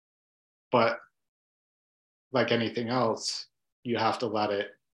 But like anything else, you have to let it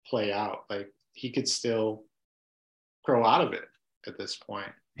play out. Like he could still grow out of it at this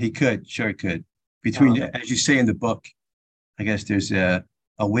point. He could, sure he could. Between, as you say in the book, I guess there's a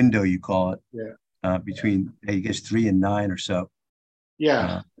window, you call it, between, I guess, 3 and 9 or so.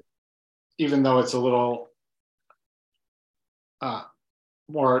 Yeah. Even though it's a little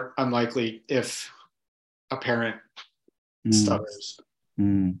more unlikely if a parent stutters.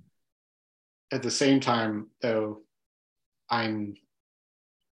 At the same time, though, I'm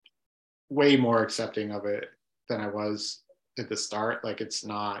way more accepting of it than I was at the start. Like it's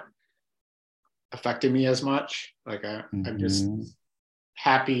not affecting me as much. Like I'm just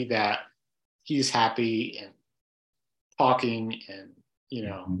happy that he's happy and talking, and you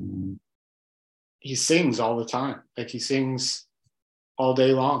know, he sings all the time. Like he sings all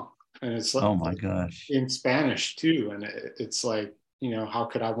day long, and it's like, oh my gosh, in Spanish too. And it's like, you know, how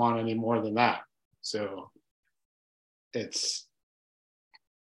could I want any more than that? So it's,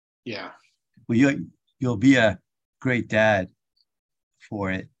 yeah. Well, you'll be a great dad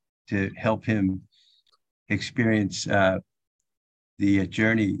for it, to help him experience the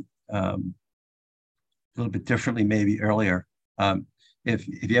journey a little bit differently, maybe earlier. If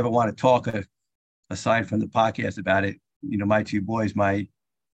you ever want to talk aside from the podcast about it, you know, my 2 boys, my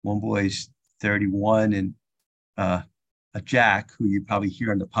one boy's 31, and a Jack, who you probably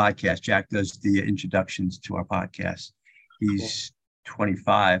hear on the podcast. Jack does the introductions to our podcast. He's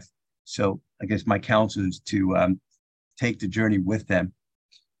 25. So I guess my counsel is to take the journey with them.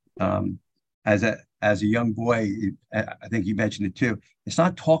 As a young boy, I think you mentioned it too. It's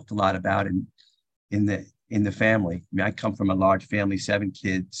not talked a lot about in the family. I mean, I come from a large family, 7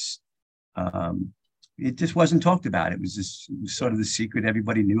 kids. It just wasn't talked about. It was just sort of the secret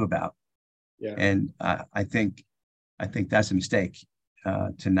everybody knew about. Yeah. And I think that's a mistake,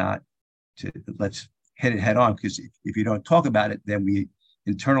 let's hit it head on, because if you don't talk about it, then we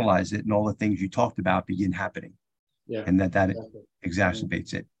internalize it, and all the things you talked about begin happening. Yeah. And that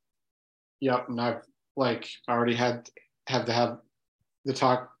exacerbates it. Yep. And I've like already had to have the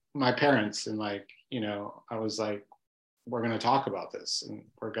talk my parents, and like, you know, I was like, we're going to talk about this, and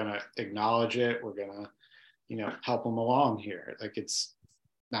we're going to acknowledge it. We're going to, you know, help them along here. Like it's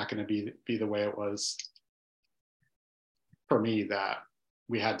not going to be the way it was for me, that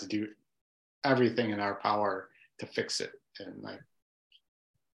we had to do everything in our power to fix it. And like,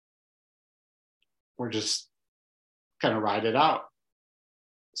 we're just kind of ride it out,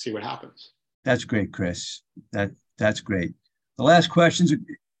 see what happens. That's great, Chris. That's great. The last question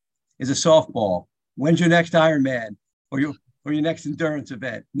is a softball. When's your next Ironman or your next endurance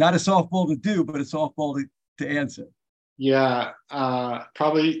event? Not a softball to do, but a softball to answer. Yeah,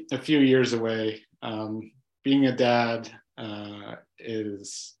 probably a few years away. Being a dad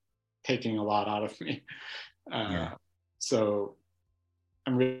is taking a lot out of me. So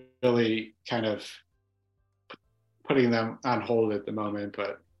I'm really kind of putting them on hold at the moment,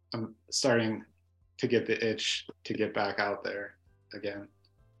 but I'm starting to get the itch to get back out there again.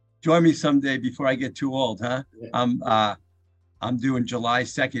 Join me someday before I get too old, huh? Yeah. I'm doing July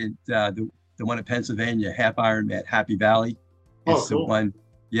 2nd, the one in Pennsylvania, half Ironman at Happy Valley. It's cool. The one.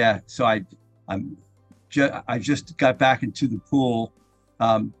 Yeah. So I just got back into the pool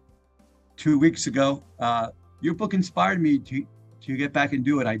 2 weeks ago. Your book inspired me to get back and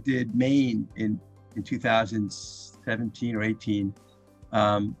do it. I did Maine in 2017 or 18,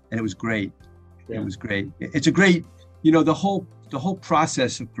 and it was great. Yeah. It was great. It's a great, you know, the whole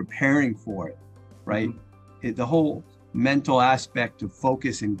process of preparing for it, right? Mm-hmm. The whole mental aspect of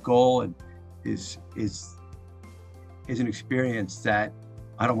focus and goal and is an experience that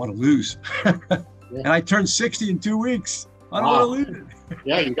I don't want to lose. Yeah. And I turned 60 in 2 weeks. I don't want to lose it.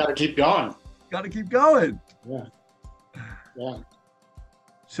 Yeah, you got to keep going. Got to keep going. Yeah.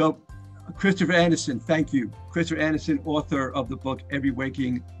 So Christoper Anderson, thank you. Christoper Anderson, author of the book, Every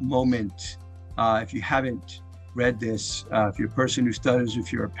Waking Moment. If you haven't read this, if you're a person who stutters,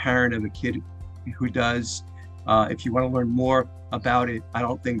 if you're a parent of a kid who does, if you want to learn more about it, I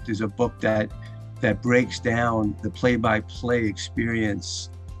don't think there's a book that breaks down the play-by-play experience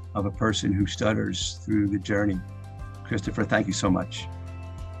of a person who stutters through the journey. Christoper, thank you so much.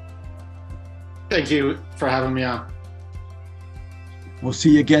 Thank you for having me on. We'll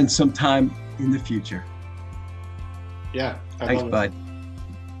see you again sometime in the future. Yeah. Thanks, bud.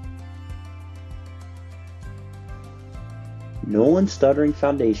 Nolan Stuttering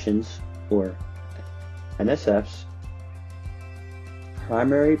Foundation's, or NSF's,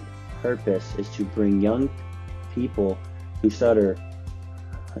 primary purpose is to bring young people who stutter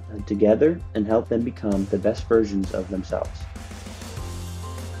together and help them become the best versions of themselves.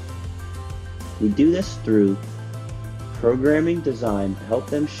 We do this through programming designed to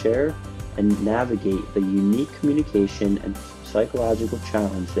help them share and navigate the unique communication and psychological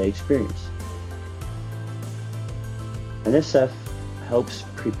challenge they experience. NSF helps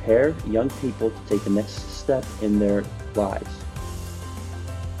prepare young people to take the next step in their lives,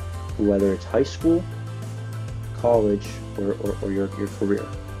 whether it's high school, college, or your career.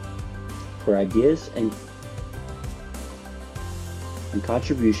 For ideas and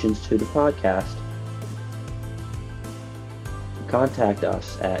contributions to the podcast, contact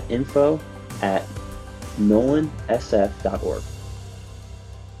us at info@nolansf.org.